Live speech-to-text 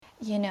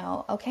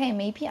okay,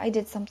 maybe I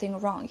did something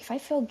wrong. If I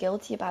feel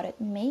guilty about it,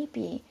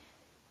 maybe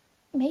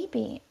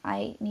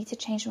I need to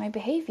change my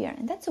behavior,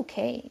 and that's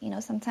okay.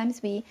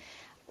 Sometimes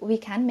we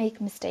can make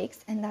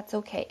mistakes, and that's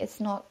okay. It's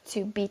not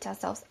to beat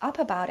ourselves up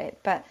about it,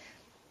 but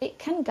it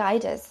can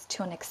guide us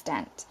to an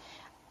extent.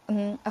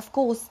 Of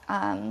course,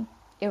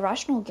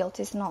 irrational guilt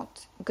is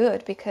not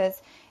good,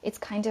 because it's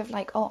kind of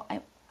like,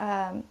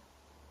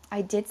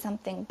 I did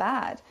something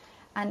bad,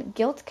 and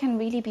guilt can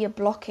really be a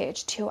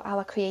blockage to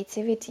our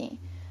creativity.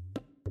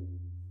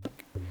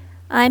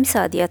 I'm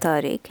Sadia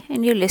Tariq,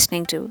 and you're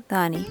listening to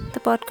Dhani, the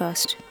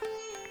podcast.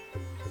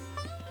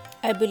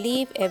 I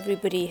believe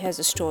everybody has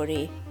a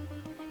story,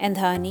 and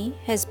Dhani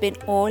has been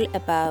all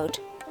about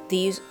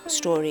these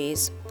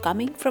stories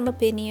coming from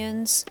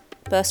opinions,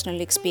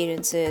 personal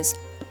experiences,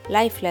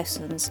 life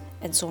lessons,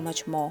 and so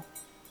much more.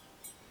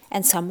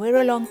 And somewhere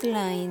along the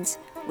lines,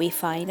 we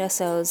find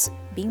ourselves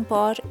being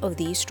part of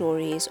these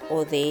stories,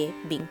 or they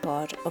being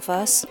part of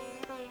us,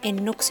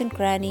 in nooks and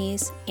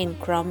crannies, in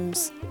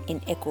crumbs,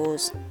 in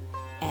echoes,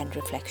 and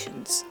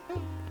reflections.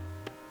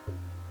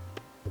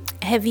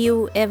 Have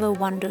you ever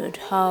wondered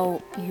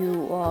how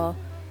you are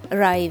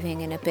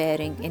arriving and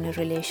appearing in a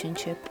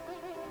relationship?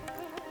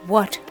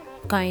 What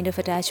kind of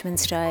attachment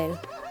style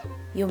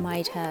you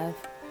might have?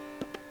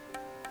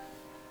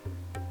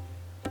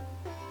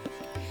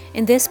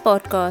 In this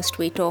podcast,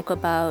 we talk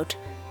about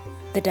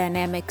the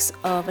dynamics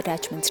of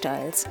attachment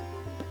styles.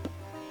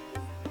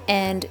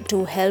 And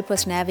to help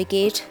us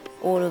navigate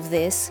all of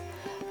this,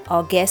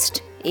 our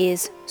guest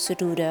is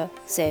Sotoda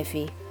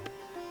Saifi.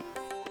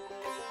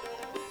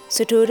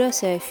 Sotoda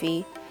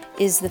Saifi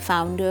is the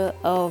founder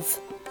of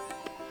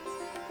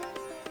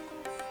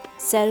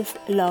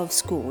Self-Love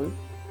School,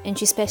 and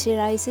she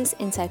specializes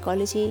in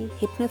psychology,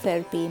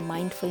 hypnotherapy,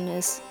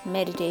 mindfulness,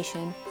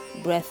 meditation,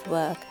 breath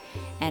work,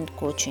 and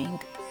coaching.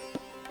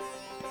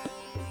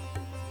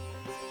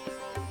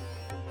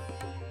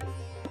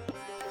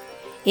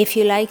 If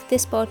you like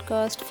this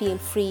podcast, feel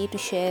free to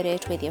share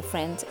it with your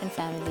friends and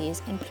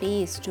families, and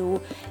please do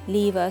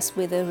leave us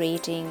with a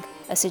rating,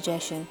 a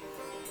suggestion.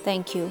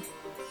 Thank you.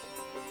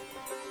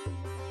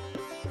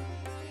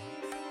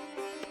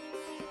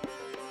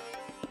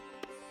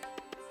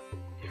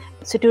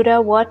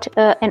 Sotoda, what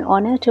an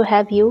honor to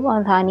have you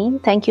on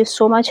Dhani. Thank you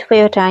so much for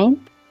your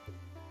time.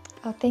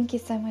 Oh, thank you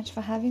so much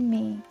for having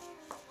me.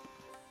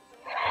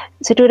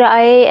 Sotoda,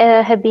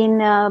 I have been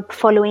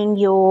following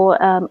your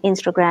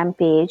Instagram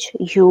page.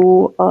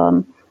 You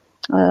are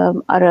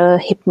a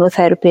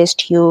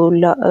hypnotherapist. You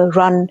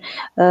run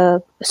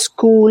a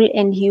school,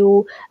 and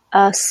you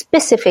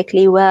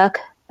specifically work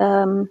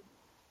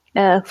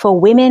for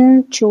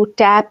women to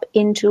tap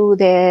into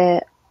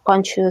their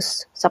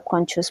conscious,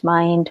 subconscious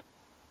mind,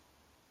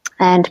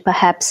 and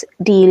perhaps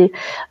deal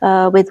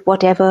with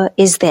whatever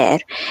is there.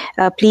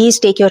 Please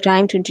take your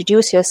time to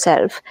introduce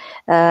yourself,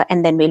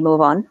 and then we'll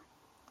move on.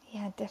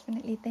 Yeah,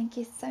 definitely. Thank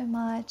you so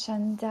much,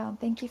 and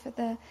thank you for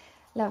the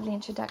lovely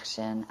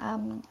introduction.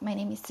 My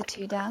name is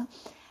Sotoda,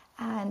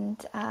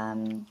 and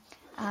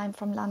I'm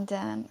from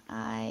London.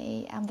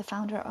 I am the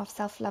founder of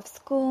Self-Love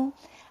School.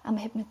 I'm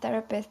a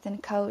hypnotherapist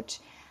and coach,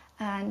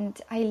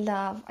 and I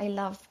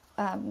love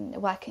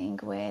working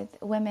with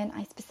women.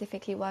 I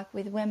specifically work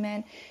with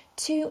women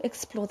to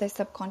explore their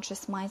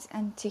subconscious minds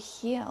and to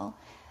heal,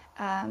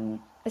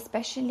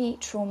 especially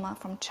trauma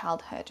from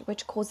childhood,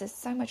 which causes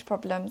so much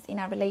problems in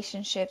our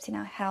relationships, in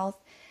our health,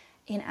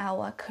 in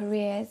our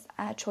careers,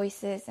 our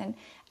choices, and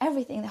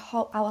everything,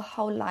 our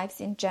whole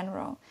lives in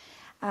general.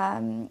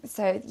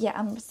 So yeah,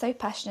 I'm so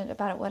passionate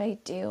about what I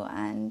do,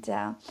 and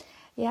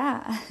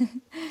yeah.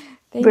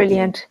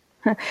 Brilliant.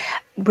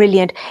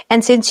 Brilliant.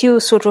 And since you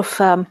sort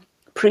of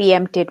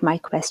preempted my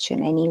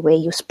question anyway,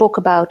 you spoke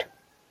about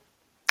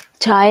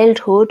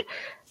childhood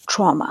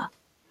trauma.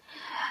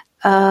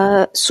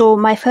 So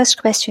my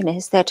first question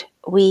is that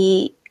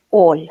we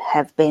all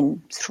have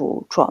been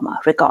through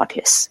trauma,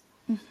 regardless.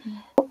 Mm-hmm.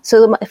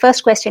 So my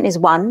first question is,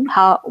 one,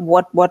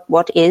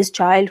 what is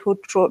childhood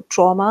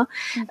trauma,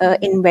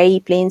 mm-hmm. In very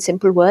plain,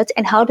 simple words,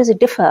 and how does it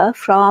differ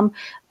from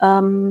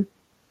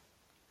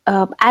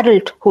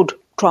adulthood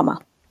trauma?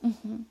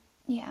 Mm-hmm.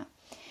 Yeah.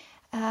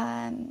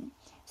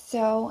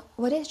 So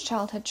what is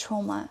childhood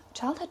trauma?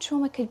 Childhood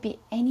trauma could be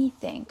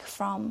anything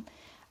from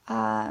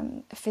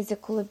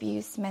physical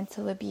abuse,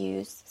 mental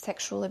abuse,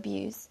 sexual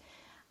abuse,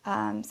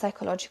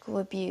 psychological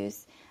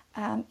abuse.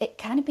 It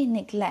can be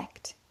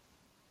neglect,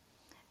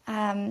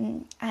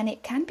 and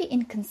it can be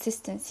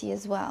inconsistency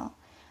as well.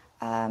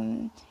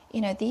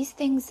 These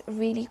things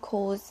really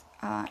cause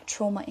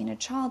trauma in a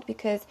child,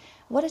 because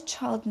what a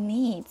child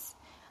needs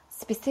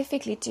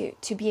specifically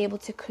to be able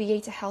to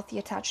create a healthy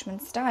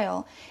attachment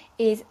style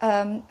is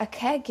a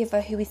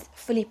caregiver who is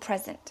fully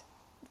present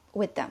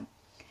with them,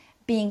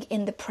 being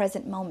in the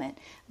present moment.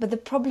 But the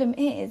problem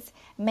is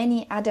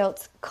many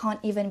adults can't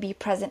even be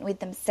present with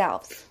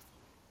themselves,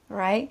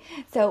 right?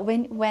 So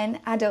when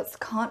adults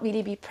can't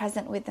really be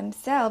present with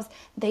themselves,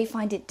 they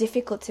find it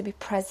difficult to be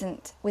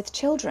present with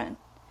children.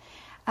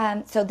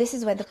 So this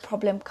is where the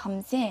problem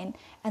comes in,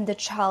 and the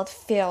child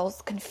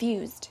feels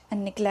confused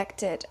and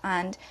neglected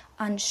and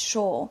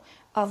unsure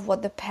of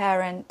what the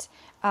parent,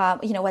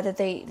 whether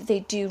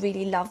they do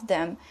really love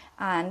them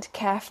and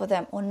care for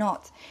them or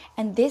not.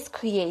 And this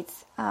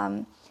creates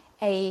a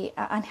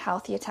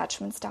unhealthy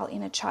attachment style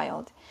in a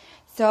child.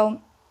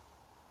 So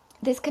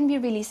this can be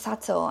really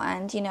subtle,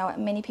 and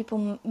many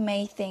people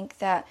may think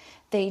that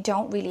they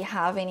don't really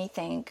have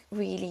anything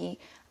really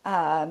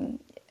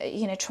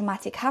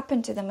traumatic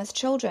happen to them as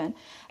children,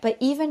 but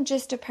even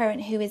just a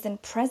parent who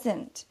isn't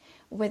present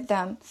with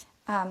them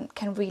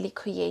can really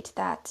create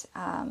that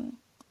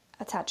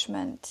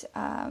attachment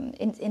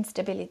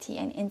instability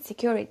and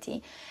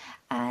insecurity.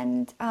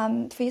 And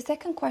for your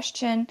second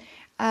question,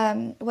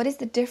 what is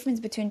the difference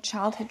between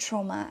childhood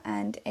trauma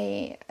and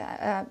a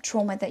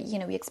trauma that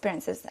we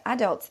experience as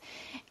adults?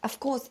 Of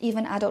course,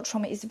 even adult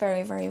trauma is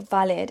very, very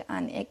valid,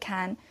 and it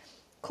can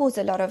cause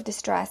a lot of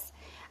distress.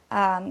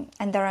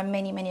 And there are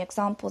many, many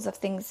examples of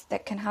things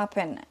that can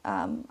happen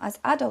as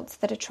adults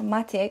that are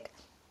traumatic,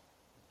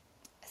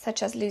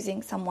 such as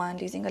losing someone,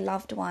 losing a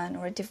loved one,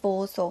 or a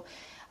divorce, or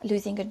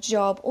losing a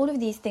job. All of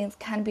these things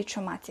can be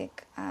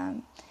traumatic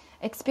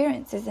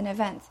experiences and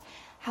events.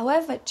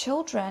 However,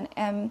 children,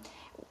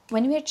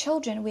 when we are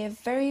children, we are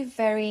very,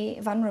 very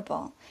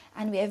vulnerable,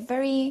 and we are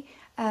very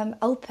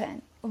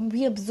open.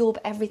 We absorb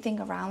everything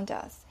around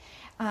us.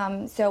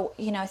 So,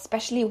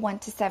 especially 1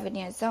 to 7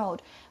 years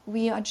old,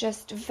 we are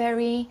just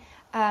very,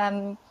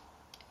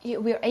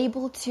 we're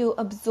able to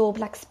absorb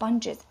like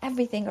sponges,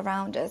 everything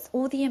around us,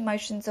 all the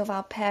emotions of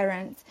our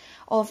parents,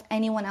 of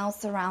anyone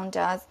else around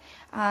us.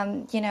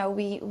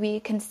 We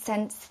can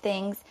sense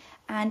things,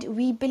 and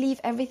we believe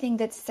everything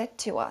that's said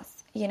to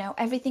us,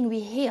 everything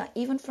we hear,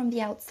 even from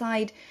the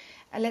outside.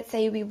 Let's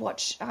say we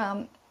watch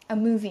a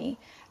movie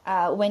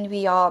when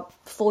we are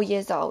 4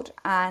 years old,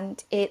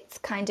 and it's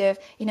kind of,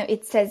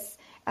 it says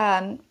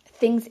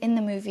things in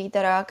the movie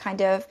that are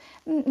kind of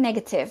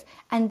negative,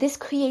 and this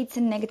creates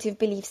a negative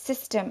belief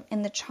system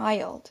in the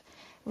child,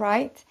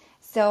 right?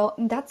 So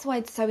that's why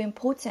it's so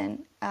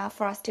important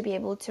for us to be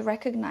able to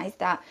recognize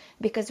that,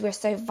 because we're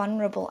so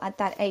vulnerable at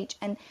that age.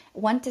 And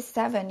 1 to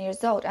 7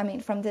 years old,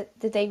 from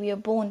the day we are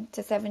born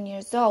to 7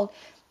 years old,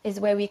 is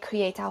where we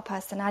create our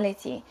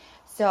personality.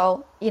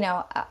 So,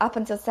 up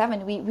until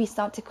 7, we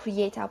start to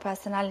create our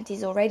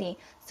personalities already.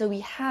 So we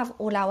have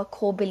all our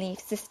core belief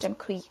system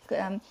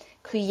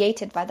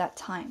created by that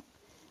time.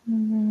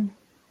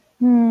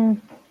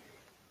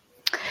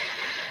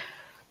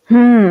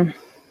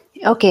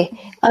 Okay.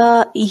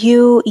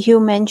 You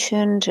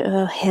mentioned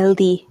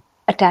healthy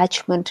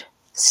attachment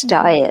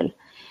style.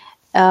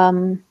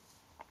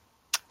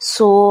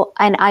 So,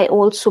 and I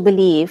also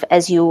believe,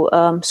 as you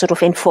sort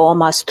of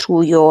inform us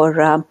through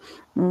your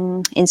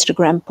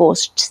Instagram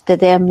posts, that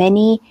there are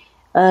many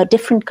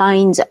different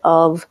kinds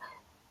of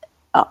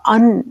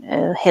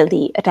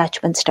unhealthy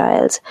attachment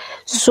styles.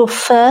 So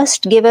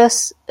first, give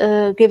us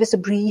a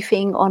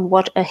briefing on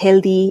what a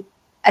healthy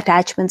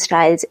attachment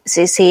style,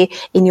 say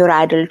in your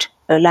adult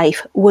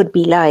life, would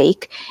be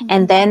like,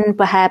 and then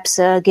perhaps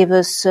give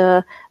us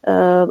a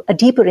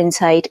deeper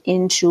insight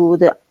into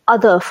the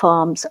other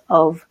forms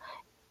of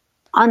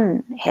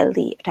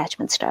unhealthy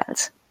attachment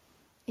styles.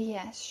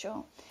 Yes,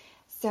 sure.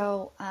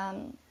 So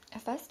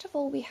first of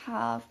all, we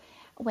have,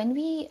 when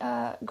we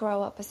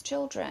grow up as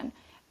children,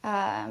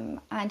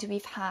 and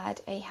we've had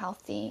a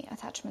healthy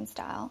attachment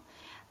style,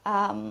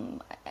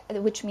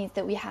 which means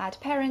that we had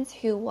parents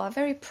who were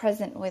very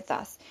present with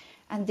us,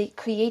 and they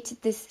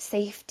created this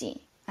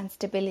safety and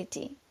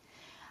stability.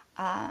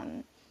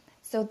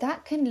 So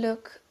that can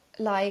look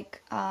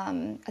like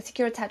a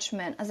secure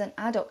attachment as an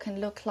adult can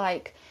look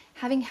like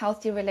having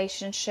healthy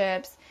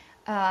relationships,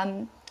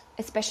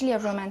 especially a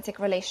romantic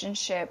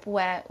relationship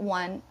where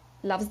one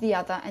loves the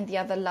other and the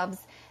other loves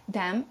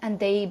them, and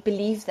they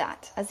believe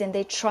that, as in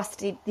they trust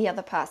the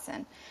other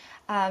person,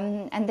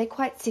 and they're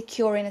quite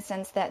secure in a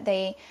sense that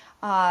they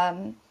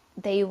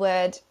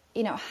would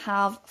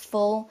have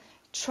full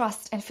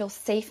trust and feel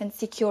safe and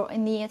secure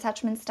in the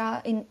attachment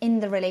style in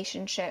the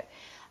relationship,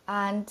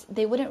 and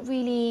they wouldn't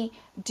really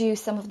do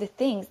some of the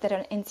things that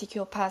an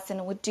insecure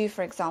person would do,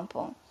 for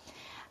example,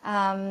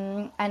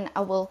 and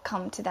I will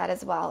come to that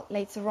as well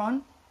later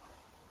on.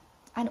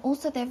 And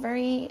also they're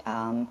very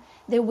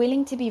they're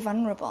willing to be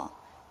vulnerable.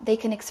 They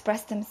can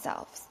express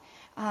themselves,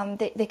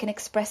 they can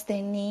express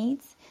their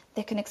needs,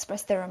 they can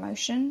express their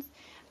emotions,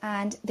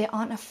 and they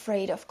aren't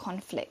afraid of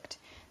conflict.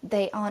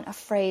 They aren't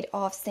afraid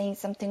of saying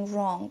something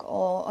wrong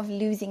or of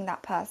losing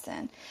that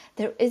person.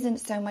 There isn't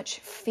so much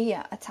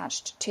fear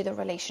attached to the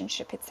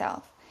relationship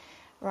itself,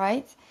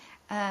 right?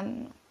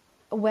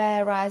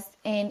 Whereas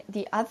in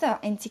the other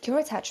insecure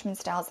attachment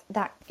styles,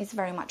 that is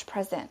very much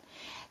present.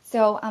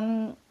 So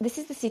this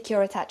is the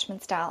secure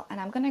attachment style,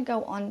 and I'm going to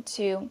go on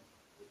to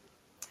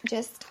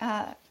just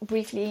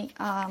briefly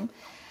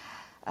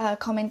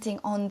commenting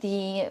on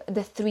the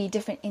 3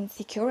 different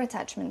insecure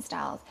attachment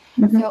styles.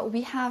 So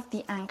we have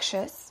the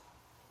anxious,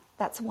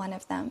 that's one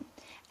of them,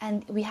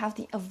 and we have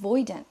the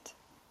avoidant,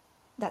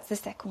 that's the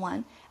second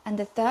one, And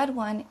the third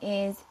one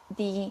is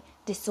the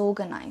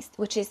disorganized,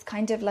 which is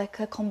kind of like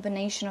a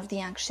combination of the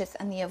anxious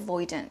and the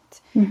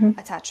avoidant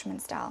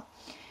attachment style.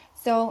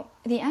 So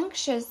the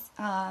anxious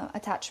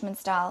attachment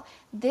style,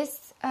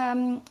 this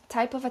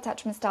type of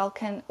attachment style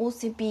can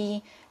also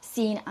be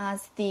seen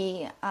as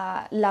the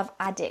love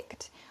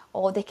addict,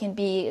 or they can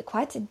be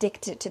quite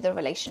addicted to the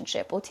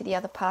relationship or to the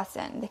other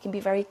person. They can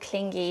be very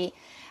clingy,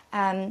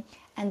 and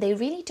they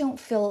really don't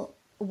feel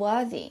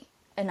worthy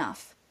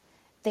enough.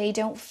 They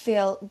don't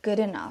feel good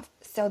enough.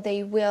 So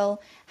they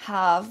will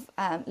have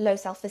low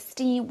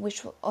self-esteem,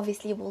 which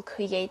obviously will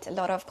create a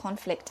lot of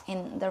conflict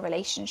in the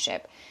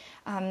relationship.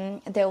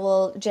 They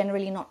will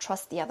generally not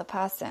trust the other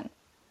person.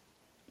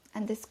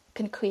 And this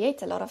can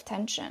create a lot of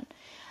tension.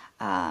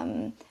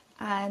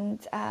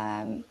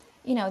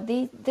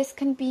 This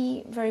can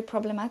be very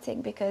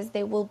problematic because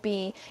they will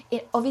be...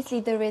 obviously,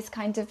 there is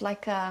kind of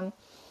like...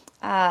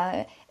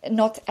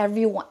 not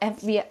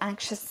every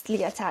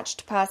anxiously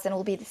attached person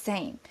will be the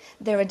same.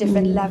 There are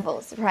different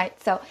levels, right?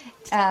 So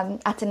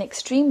at an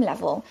extreme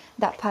level,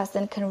 that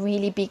person can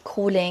really be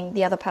calling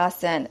the other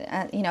person,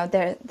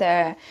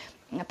 their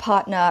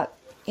partner,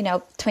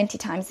 20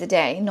 times a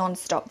day,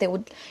 non-stop. They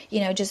would,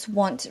 just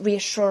want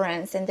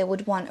reassurance, and they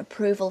would want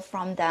approval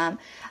from them.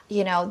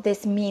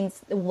 This means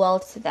the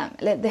world to them.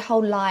 The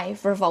whole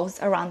life revolves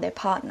around their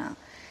partner.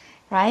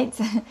 Right?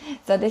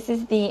 So this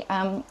is the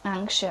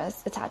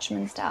anxious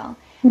attachment style.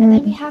 And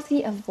then we have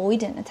the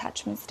avoidant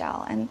attachment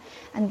style.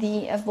 And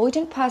the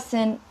avoidant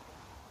person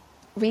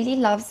really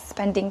loves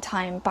spending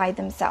time by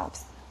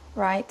themselves,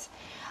 right?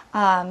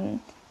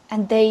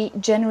 And they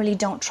generally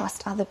don't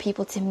trust other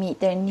people to meet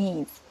their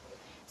needs.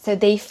 So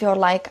they feel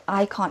like,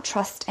 I can't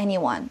trust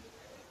anyone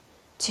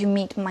to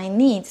meet my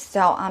needs,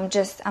 so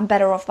I'm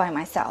better off by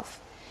myself.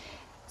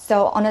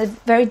 So on a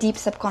very deep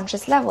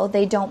subconscious level,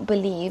 they don't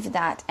believe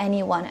that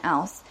anyone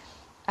else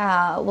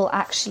will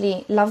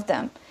actually love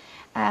them.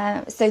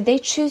 So they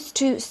choose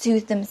to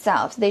soothe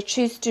themselves. They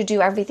choose to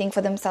do everything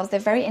for themselves. They're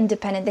very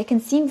independent. They can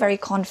seem very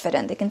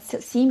confident. They can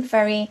seem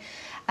very,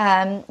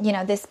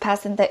 this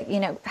person that,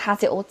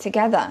 has it all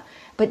together.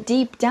 But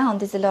deep down,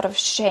 there's a lot of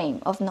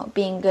shame of not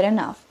being good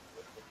enough,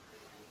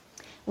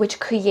 which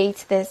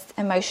creates this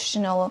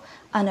emotional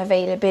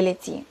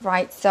unavailability,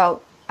 right?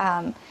 So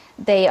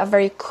they are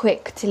very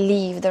quick to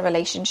leave the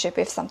relationship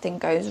if something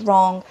goes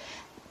wrong.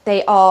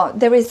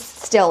 There is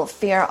still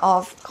fear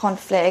of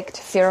conflict,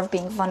 fear of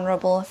being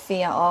vulnerable,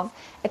 fear of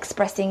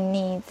expressing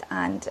needs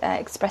and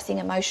expressing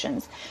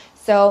emotions.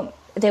 So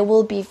they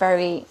will be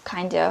very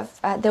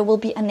they will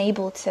be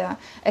unable to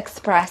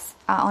express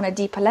on a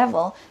deeper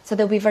level. So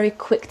they'll be very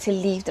quick to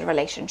leave the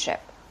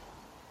relationship.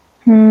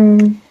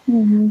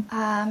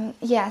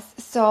 Yes.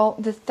 So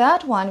the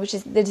third one, which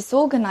is the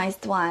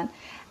disorganized one,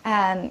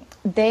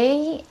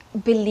 they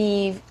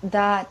believe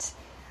that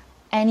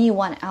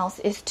anyone else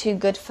is too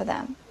good for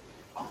them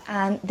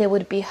and they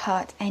would be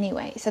hurt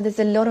anyway. So there's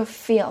a lot of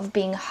fear of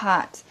being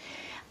hurt,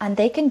 and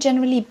they can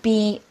generally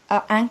be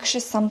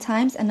anxious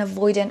sometimes and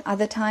avoidant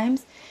other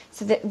times.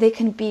 So that they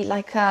can be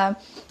like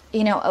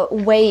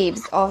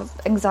waves of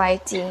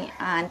anxiety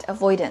and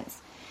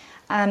avoidance,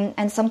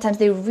 and sometimes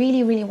they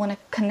really, really want a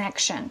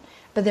connection,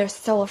 but they're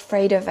so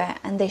afraid of it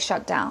and they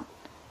shut down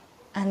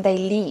and they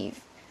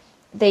leave.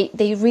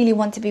 They really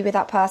want to be with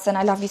that person.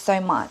 I love you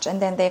so much.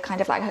 And then they're kind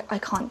of like, I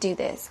can't do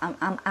this.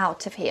 I'm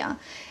out of here.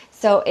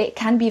 So it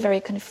can be very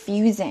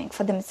confusing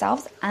for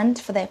themselves and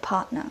for their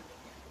partner.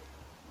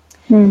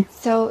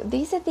 So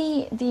these are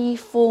the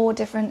 4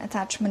 different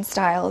attachment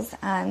styles.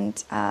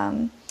 And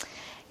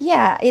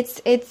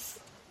it's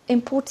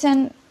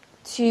important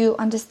to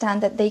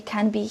understand that they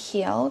can be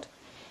healed.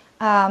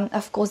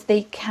 Of course,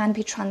 they can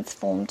be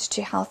transformed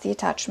to healthy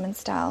attachment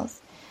styles.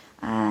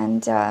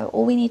 And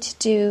all we need to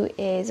do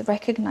is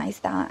recognize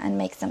that and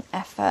make some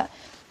effort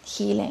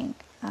healing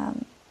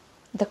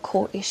the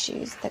core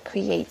issues that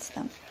creates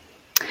them.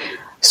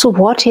 So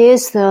what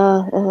is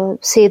the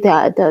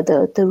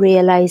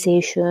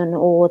realization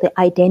or the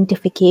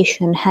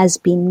identification has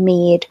been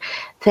made?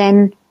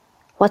 Then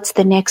what's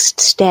the next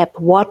step?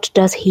 What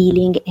does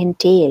healing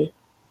entail?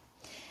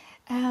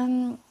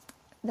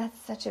 That's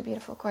such a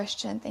beautiful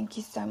question. Thank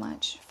you so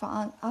much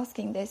for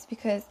asking this,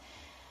 because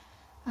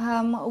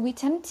we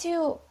tend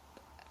to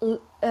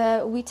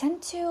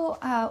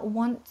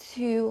want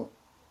to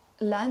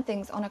learn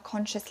things on a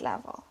conscious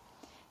level.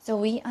 So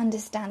we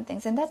understand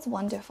things, and that's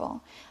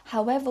wonderful.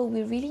 However,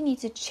 we really need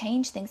to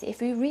change things.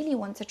 If we really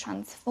want to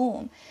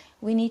transform,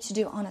 we need to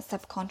do it on a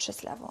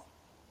subconscious level.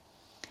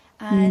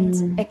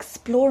 And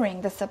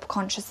exploring the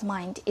subconscious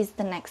mind is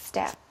the next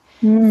step.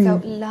 So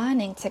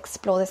learning to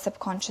explore the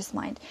subconscious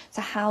mind.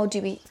 So how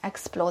do we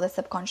explore the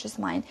subconscious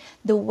mind?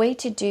 The way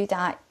to do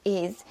that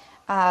is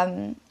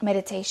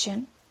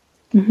meditation.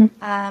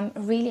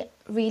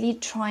 Really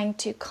trying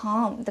to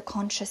calm the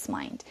conscious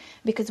mind,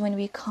 because when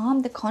we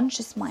calm the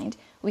conscious mind,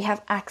 we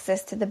have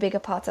access to the bigger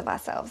parts of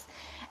ourselves.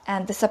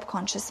 and the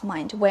subconscious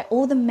mind, where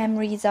all the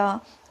memories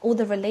are, all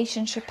the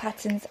relationship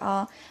patterns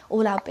are,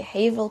 all our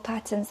behavioral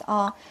patterns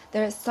are.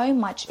 There is so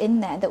much in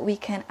there that we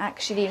can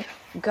actually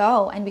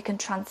go and we can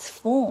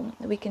transform,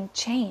 we can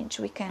change,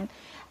 we can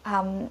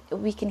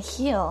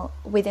heal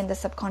within the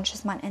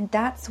subconscious mind, and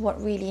that's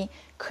what really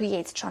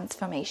creates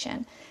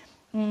transformation.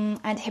 And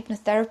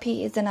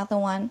hypnotherapy is another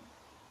one,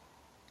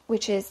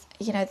 which is,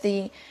 you know,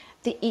 the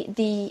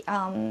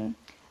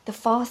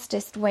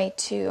fastest way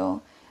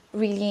to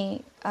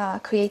really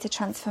create a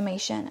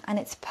transformation, and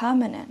it's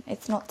permanent.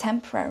 It's not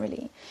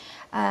temporarily.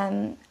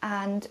 And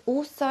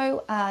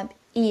also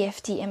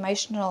EFT,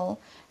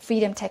 emotional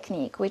freedom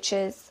technique, which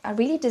is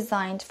really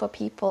designed for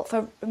people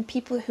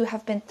who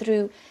have been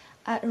through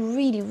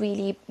really,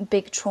 really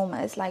big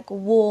traumas like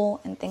war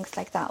and things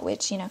like that,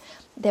 which, you know,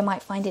 they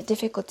might find it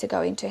difficult to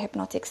go into a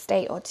hypnotic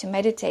state or to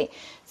meditate.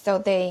 So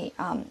they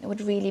would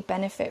really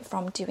benefit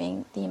from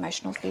doing the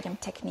emotional freedom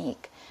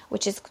technique,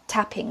 which is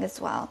tapping as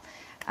well.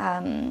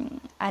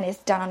 And it's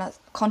done on a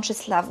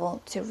conscious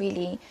level to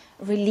really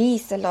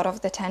release a lot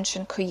of the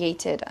tension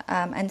created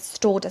and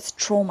stored as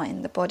trauma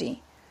in the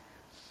body.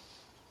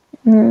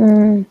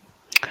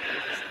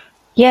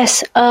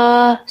 Yes.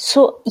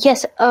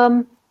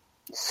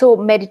 So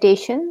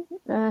meditation,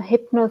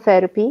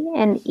 hypnotherapy,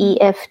 and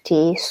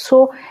EFT.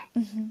 So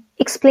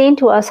explain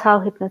to us how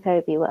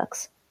hypnotherapy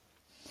works.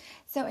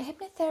 So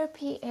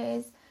hypnotherapy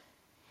is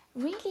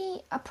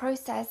really a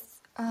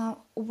process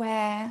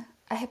where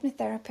a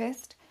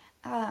hypnotherapist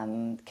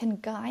can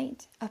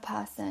guide a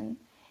person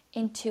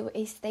into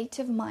a state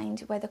of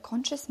mind where the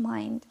conscious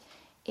mind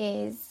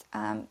is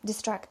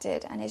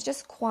distracted and is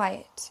just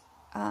quiet.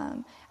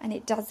 And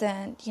it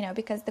doesn't, you know,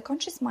 because the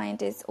conscious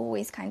mind is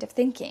always kind of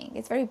thinking.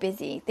 It's very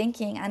busy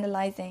thinking,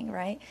 analyzing,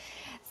 right?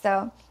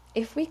 So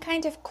if we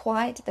kind of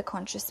quiet the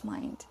conscious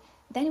mind,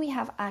 then we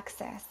have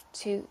access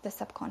to the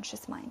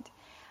subconscious mind.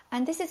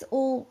 And this is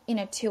all, you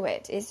know, to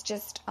it. It's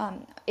just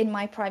in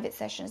my private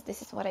sessions,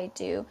 this is what I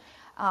do.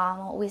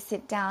 We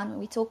sit down,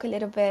 we talk a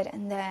little bit,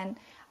 and then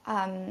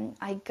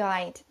I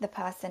guide the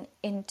person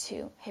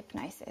into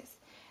hypnosis.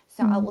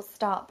 So I will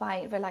start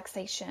by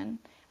relaxation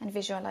and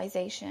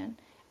visualization,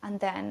 and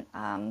then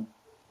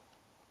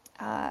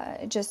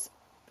just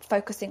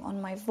focusing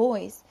on my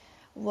voice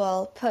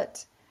will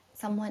put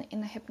someone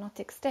in a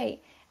hypnotic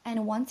state.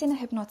 And once in a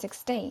hypnotic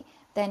state,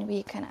 then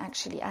we can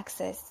actually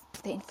access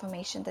the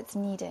information that's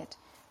needed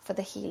for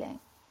the healing.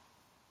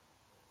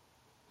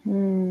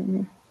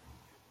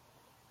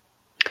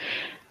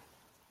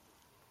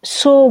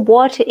 So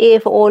what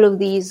if all of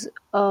these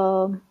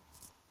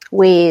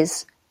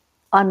ways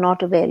are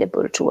not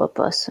available to a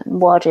person?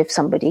 What if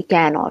somebody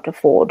cannot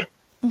afford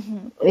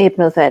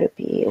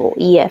hypnotherapy or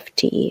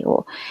EFT,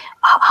 or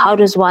how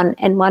does one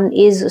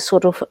is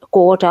sort of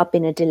caught up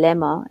in a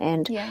dilemma,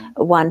 and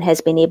one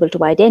has been able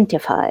to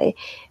identify,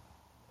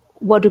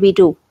 what do we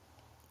do?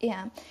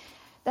 Yeah,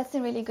 that's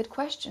a really good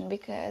question,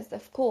 because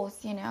of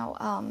course, you know,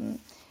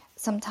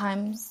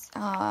 sometimes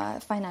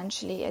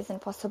financially it's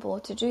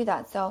impossible to do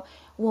that. So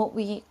what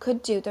we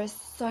could do, there's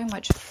so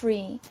much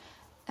free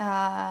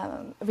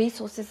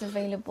resources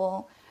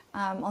available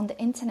on the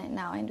internet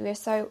now, and we're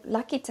so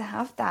lucky to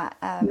have that.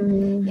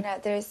 You know,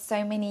 there's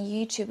so many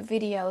YouTube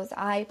videos.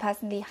 I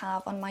personally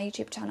have on my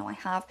YouTube channel, I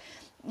have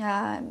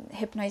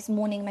hypnosis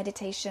morning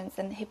meditations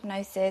and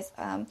hypnosis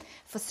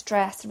for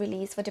stress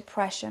release, for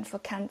depression, for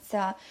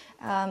cancer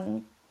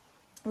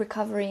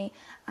recovery,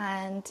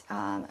 and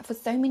for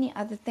so many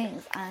other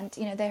things. And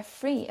you know, they're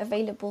free,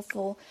 available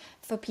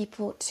for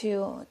people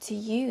to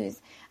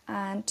use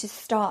and to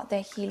start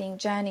their healing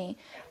journey.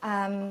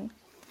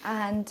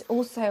 And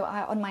also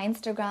on my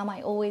Instagram,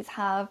 I always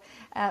have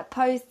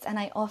posts, and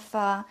I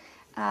offer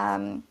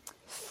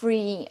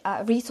free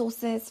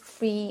resources,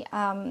 free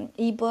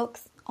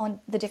ebooks on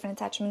the different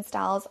attachment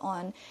styles,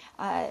 on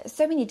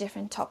so many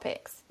different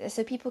topics,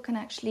 so people can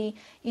actually,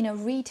 you know,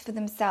 read for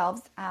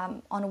themselves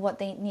on what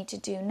they need to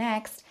do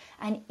next.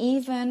 And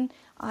even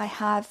I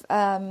have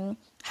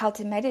how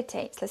to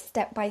meditate, so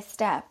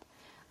step-by-step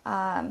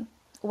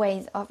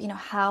ways of, you know,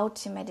 how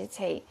to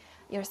meditate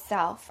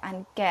yourself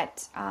and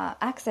get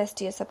access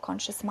to your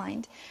subconscious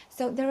mind.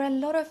 So there are a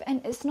lot of, and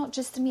it's not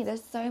just me,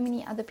 there's so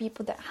many other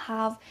people that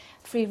have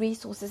free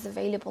resources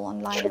available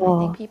online. And I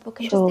think people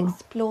can just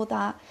explore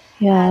that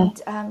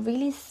and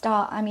really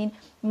start. I mean,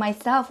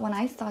 myself, when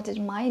I started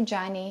my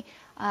journey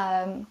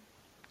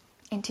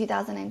in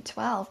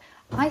 2012,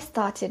 I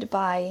started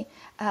by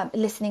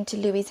listening to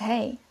Louise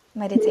Hay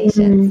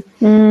meditations.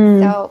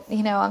 So,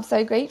 you know, I'm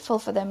so grateful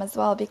for them as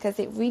well, because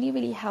it really,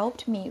 really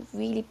helped me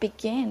really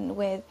begin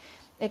with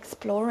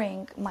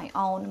exploring my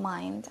own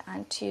mind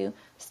and to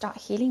start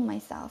healing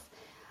myself.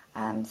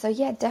 So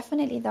yeah,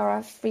 definitely there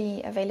are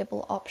free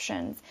available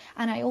options.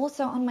 And I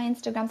also, on my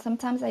Instagram,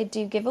 sometimes I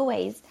do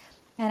giveaways,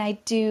 and I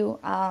do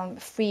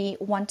free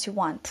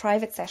one-to-one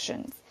private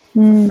sessions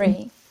for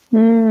free.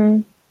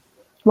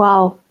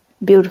 Wow,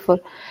 beautiful.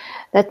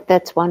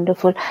 That's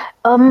wonderful.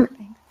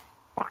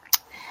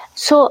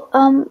 So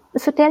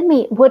tell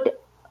me,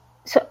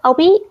 are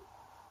we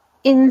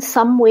in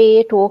some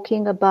way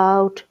talking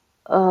about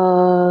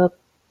PTSD,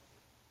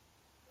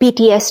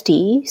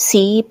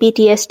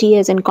 PTSD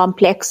as in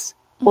complex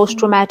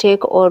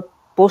post-traumatic or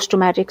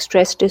post-traumatic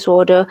stress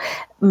disorder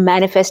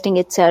manifesting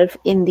itself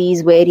in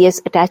these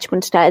various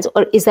attachment styles,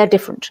 or is that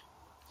different?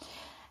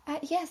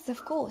 Yes,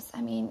 of course.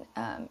 I mean,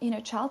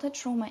 childhood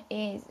trauma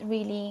is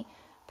really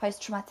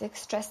post-traumatic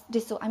stress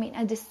disorder. I mean,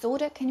 a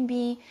disorder can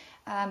be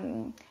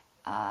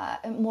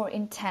more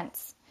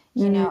intense,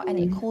 and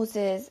it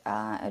causes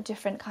a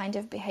different kind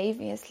of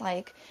behaviors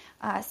like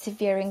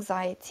severe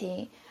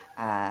anxiety,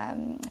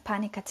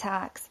 panic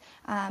attacks.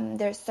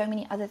 There's so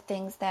many other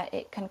things that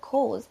it can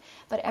cause,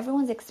 but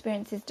everyone's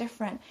experience is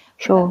different.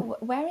 Sure.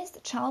 But whereas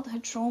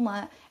childhood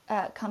trauma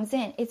comes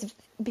in, it's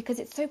because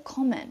it's so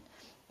common.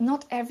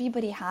 Not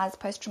everybody has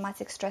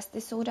post-traumatic stress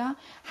disorder.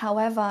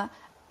 However,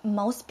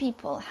 most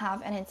people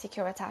have an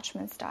insecure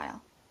attachment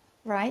style,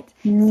 right?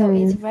 So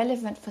it's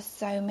relevant for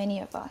so many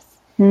of us.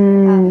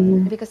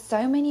 Because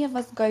so many of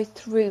us go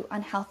through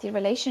unhealthy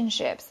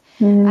relationships.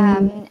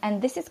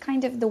 And this is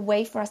kind of the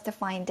way for us to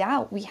find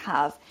out we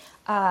have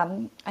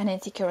an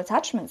insecure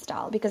attachment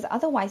style, because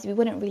otherwise we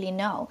wouldn't really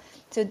know.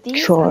 So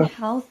these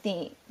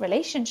unhealthy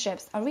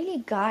relationships are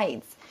really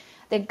guides.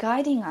 They're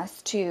guiding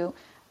us to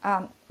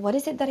what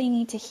is it that I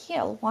need to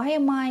heal? Why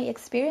am I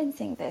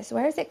experiencing this?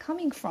 Where is it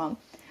coming from?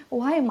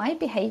 Why am I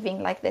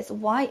behaving like this?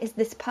 Why is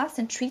this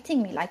person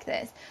treating me like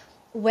this?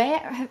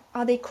 Where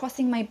are they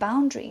crossing my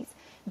boundaries?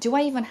 Do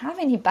I even have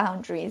any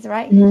boundaries,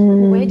 right?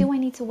 Where do I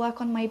need to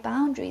work on my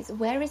boundaries?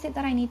 Where is it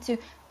that I need to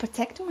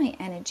protect my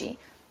energy?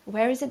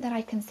 Where is it that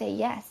I can say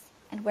yes?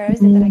 And where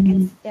is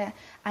it that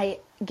I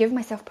give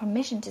myself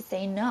permission to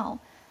say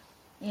no?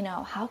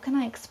 How can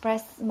I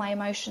express my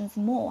emotions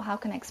more? How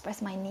can I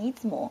express my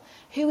needs more?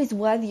 Who is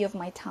worthy of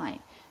my time?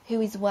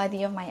 Who is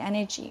worthy of my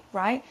energy,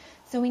 right?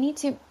 So we need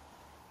to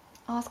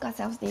ask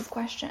ourselves these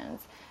questions,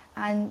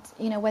 and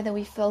whether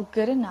we feel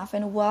good enough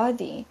and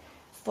worthy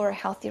for a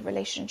healthy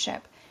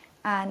relationship.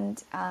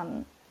 And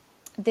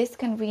this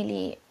can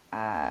really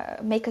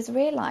make us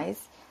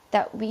realize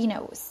that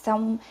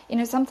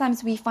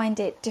sometimes we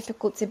find it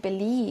difficult to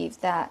believe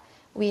that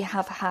we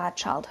have had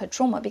childhood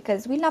trauma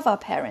because we love our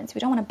parents. We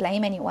don't want to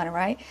blame anyone,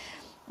 right?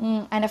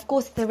 And of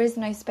course, there is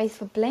no space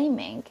for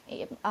blaming.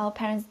 Our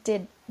parents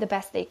did the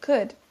best they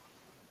could.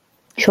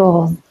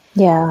 Sure.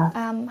 Yeah.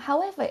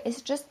 However,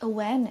 it's just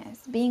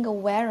awareness. Being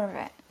aware of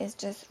it is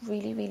just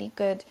really, really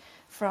good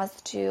for us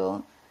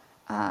to,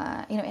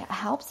 it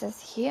helps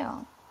us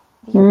heal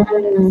the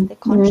awareness, the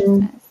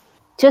consciousness.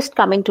 Just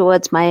coming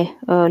towards my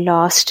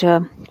last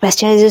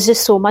question, there's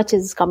just so much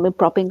is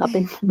propping up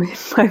in my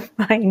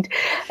mind.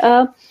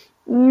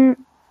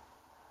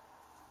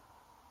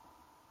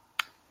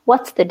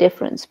 What's the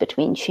difference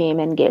between shame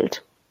and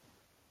guilt?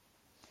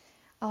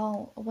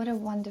 Oh, what a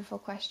wonderful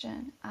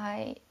question.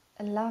 I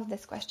love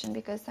this question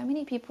because so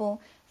many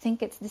people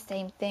think it's the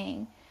same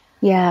thing.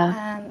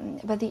 Yeah.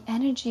 But the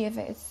energy of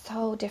it is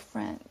so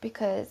different,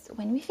 because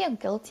when we feel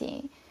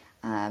guilty,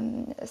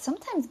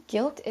 sometimes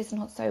guilt is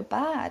not so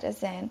bad,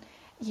 as in,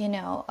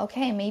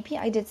 okay, maybe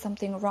I did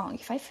something wrong.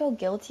 If I feel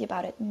guilty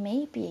about it,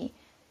 maybe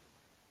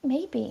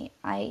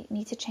I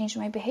need to change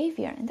my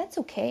behavior, and that's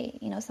okay.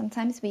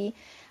 Sometimes we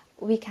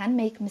can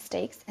make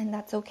mistakes, and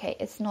that's okay.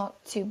 It's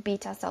not to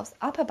beat ourselves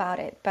up about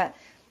it, but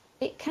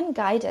it can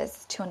guide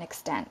us to an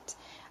extent.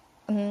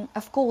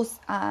 Of course,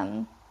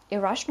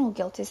 irrational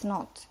guilt is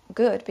not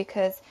good,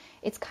 because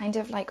it's kind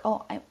of like,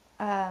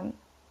 I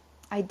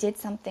did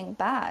something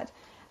bad.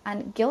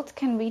 And guilt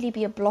can really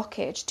be a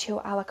blockage to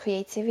our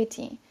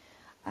creativity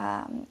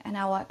and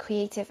our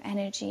creative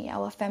energy,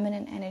 our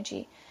feminine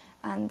energy.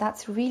 And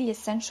that's really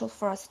essential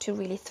for us to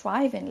really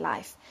thrive in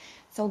life.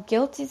 So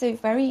guilt is a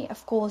very,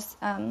 of course,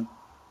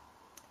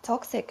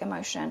 toxic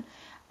emotion.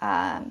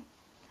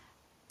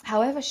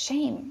 However,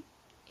 shame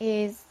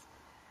is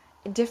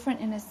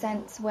different in a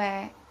sense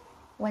where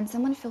when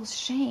someone feels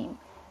shame,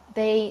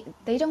 they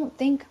don't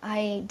think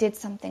I did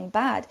something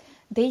bad.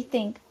 They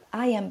think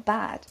I am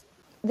bad.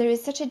 There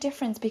is such a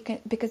difference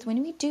because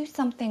when we do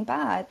something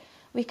bad,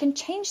 we can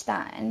change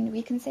that and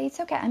we can say, it's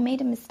okay, I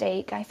made a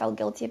mistake, I felt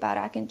guilty about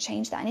it, I can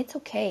change that, and it's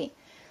okay.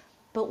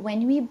 But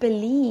when we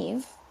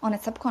believe on a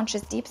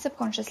subconscious, deep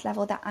subconscious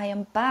level that I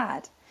am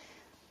bad,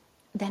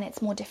 then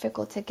it's more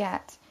difficult to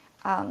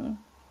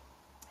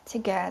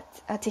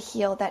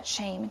heal that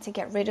shame and to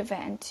get rid of it,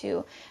 and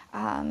to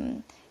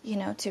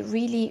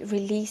really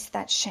release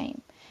that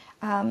shame.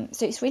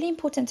 So it's really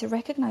important to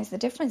recognize the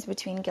difference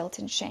between guilt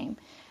and shame,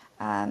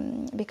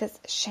 because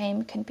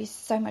shame can be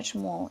so much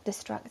more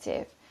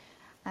destructive.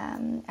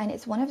 And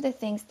it's one of the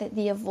things that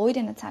the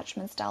avoidant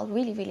attachment style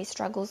really, really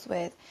struggles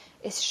with,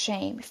 is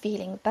shame,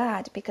 feeling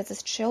bad because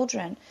as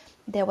children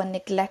they were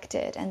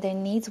neglected and their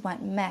needs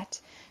weren't met.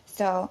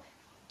 So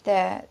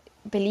their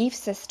belief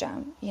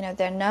system,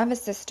 their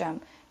nervous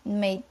system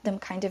made them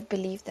kind of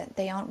believe that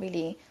they aren't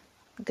really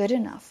good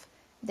enough.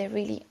 They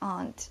really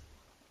aren't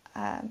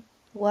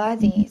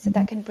worthy. So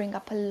that can bring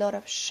up a lot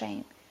of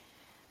shame.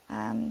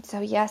 So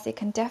yes, it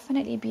can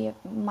definitely be a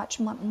much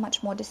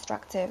more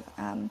destructive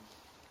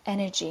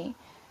energy.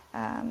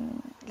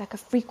 like a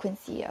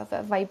frequency of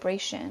a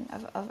vibration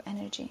of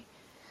energy.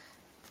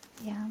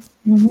 Yeah.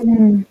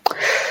 Mm-hmm.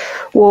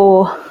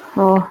 Whoa,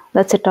 oh,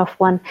 that's a tough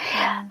one.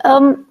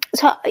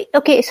 So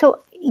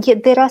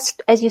there are,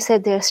 as you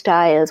said, there are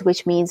styles,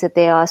 which means that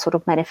they are sort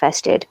of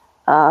manifested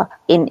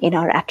in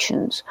our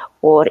actions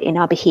or in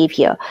our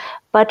behavior.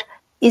 But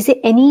is there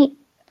any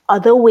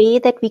other way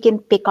that we can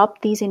pick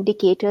up these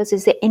indicators?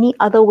 Is there any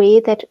other way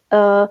that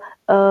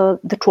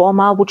the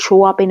trauma would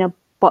show up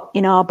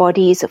in our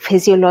bodies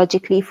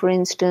physiologically, for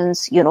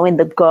instance, in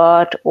the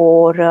gut,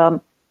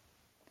 or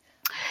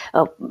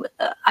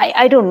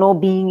I don't know,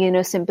 being in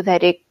a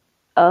sympathetic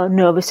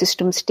nervous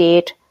system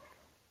state?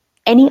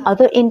 Any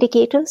other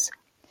indicators?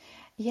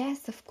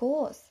 Yes, of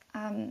course.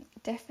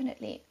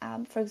 Definitely.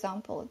 For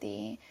example,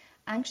 the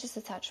anxious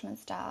attachment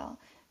style,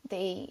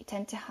 they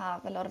tend to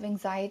have a lot of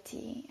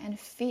anxiety and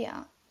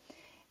fear.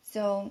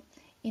 So,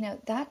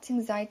 that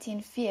anxiety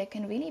and fear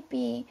can really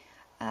be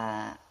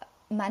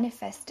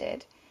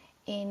manifested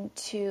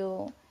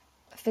into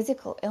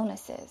physical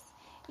illnesses.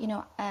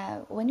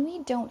 When we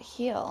don't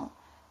heal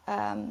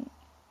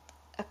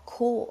a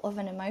core of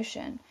an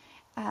emotion,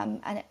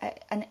 an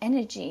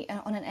energy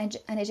on an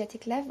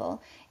energetic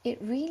level, it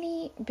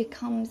really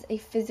becomes a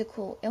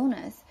physical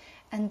illness,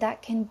 and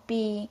that can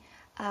be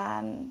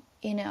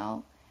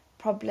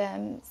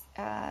problems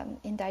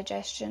in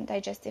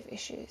digestive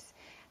issues,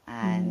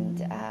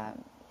 and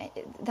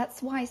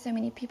that's why so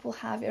many people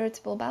have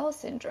irritable bowel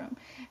syndrome,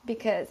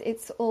 because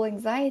it's all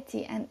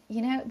anxiety. And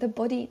the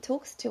body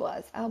talks to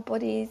us. Our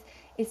bodies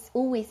is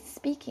always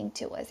speaking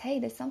to us. Hey,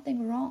 there's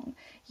something wrong.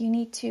 You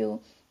need to,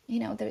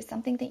 there's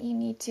something that you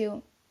need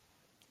to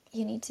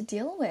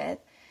deal with.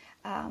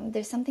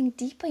 There's something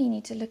deeper you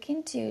need to look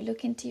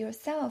into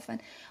yourself, and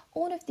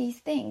all of these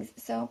things.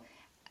 So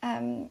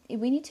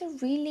we need to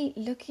really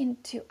look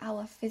into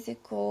our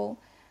physical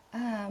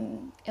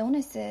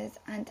illnesses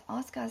and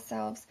ask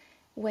ourselves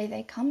where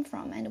they come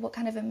from and what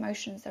kind of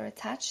emotions are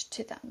attached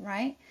to them,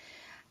 right?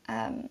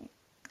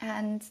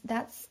 And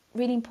that's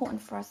really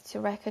important for us to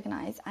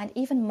recognize. And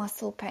even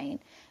muscle pain,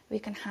 we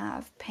can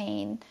have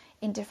pain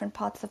in different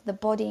parts of the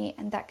body,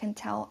 and that can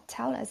tell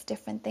us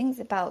different things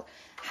about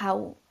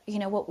how,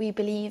 what we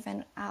believe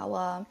in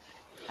our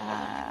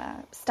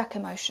stuck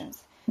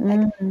emotions.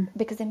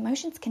 Because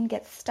emotions can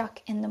get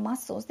stuck in the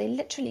muscles. They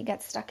literally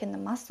get stuck in the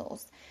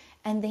muscles,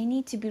 and they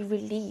need to be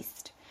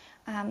released.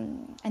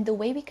 And the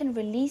way we can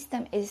release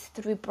them is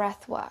through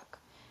breath work.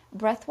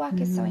 Breath work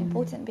is so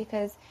important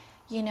because,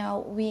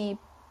 we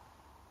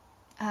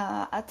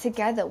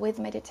together with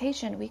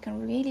meditation, we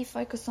can really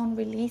focus on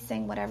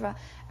releasing whatever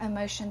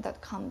emotion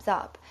that comes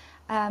up.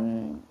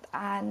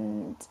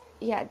 And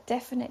yeah,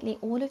 definitely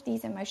all of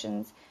these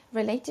emotions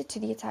related to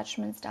the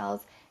attachment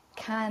styles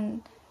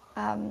can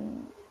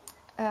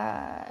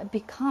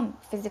become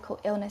physical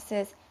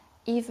illnesses,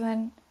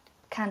 even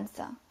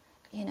cancer,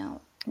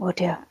 Oh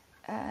dear.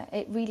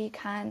 It really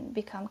can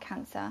become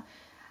cancer,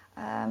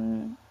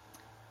 and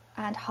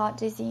heart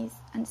disease,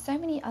 and so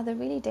many other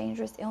really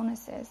dangerous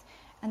illnesses.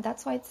 And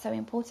that's why it's so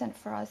important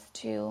for us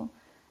to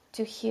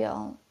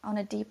heal on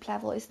a deep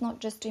level. It's not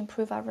just to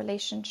improve our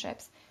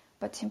relationships,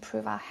 but to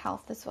improve our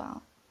health as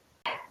well.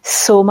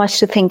 So much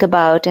to think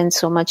about and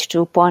so much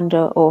to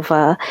ponder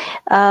over.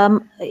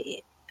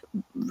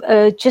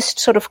 Just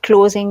sort of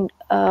closing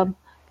the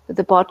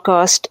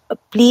podcast,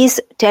 please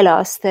tell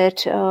us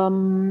that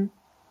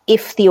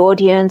if the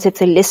audience, if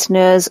the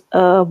listeners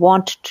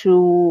want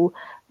to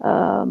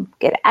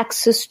get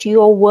access to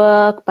your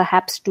work,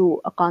 perhaps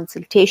do a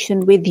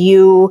consultation with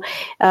you,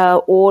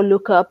 or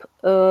look up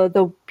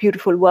the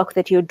beautiful work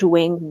that you're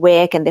doing,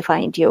 where can they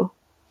find you?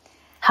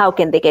 How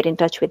can they get in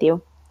touch with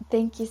you?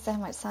 Thank you so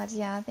much,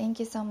 Sadia. Thank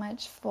you so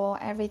much for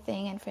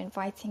everything and for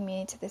inviting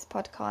me to this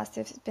podcast.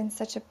 It's been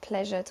such a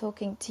pleasure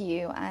talking to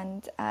you.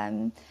 And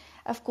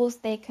of course,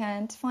 they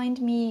can find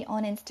me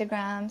on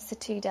Instagram,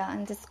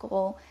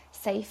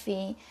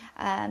 Sotoda_Saifi,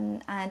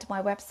 and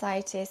my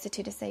website is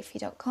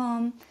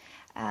sotodasaifi.com.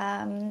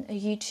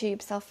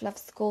 YouTube Self-Love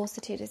School,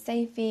 Sotoda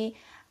Saifi,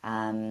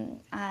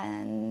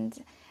 and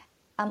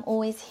I'm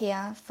always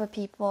here for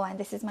people, and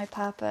this is my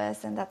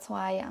purpose, and that's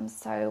why I'm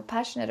so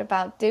passionate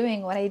about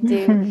doing what I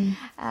do.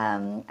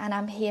 And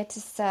I'm here to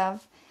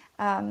serve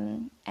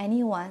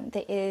anyone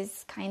that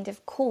is kind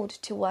of called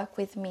to work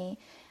with me.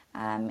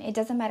 It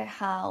doesn't matter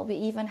how. We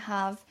even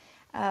have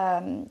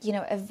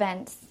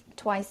events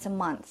twice a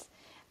month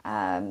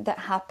that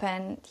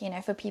happen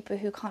for people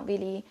who can't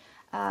really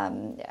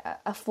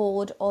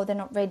afford, or they're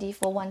not ready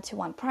for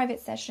one-to-one private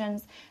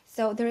sessions.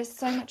 So there is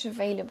so much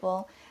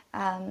available,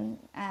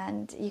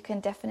 and you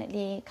can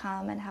definitely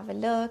come and have a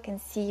look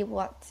and see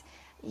what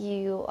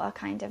you are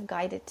kind of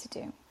guided to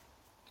do.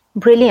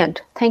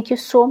 Brilliant. Thank you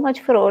so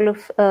much for all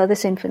of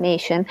this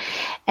information,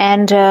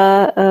 and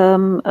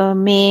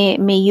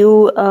may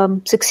you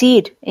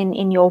succeed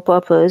in your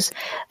purpose.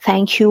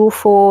 Thank you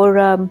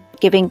for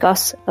giving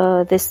us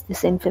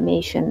this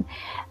information,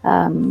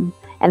 and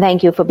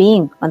thank you for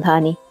being on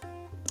Dhani.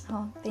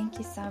 Oh, thank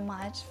you so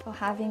much for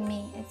having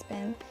me. It's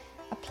been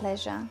a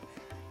pleasure.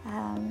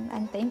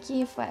 And thank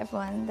you for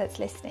everyone that's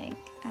listening.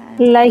 And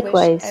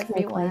Likewise, I wish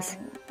everyone likewise.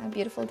 a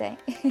beautiful day.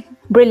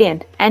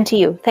 Brilliant. And to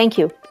you. Thank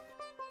you.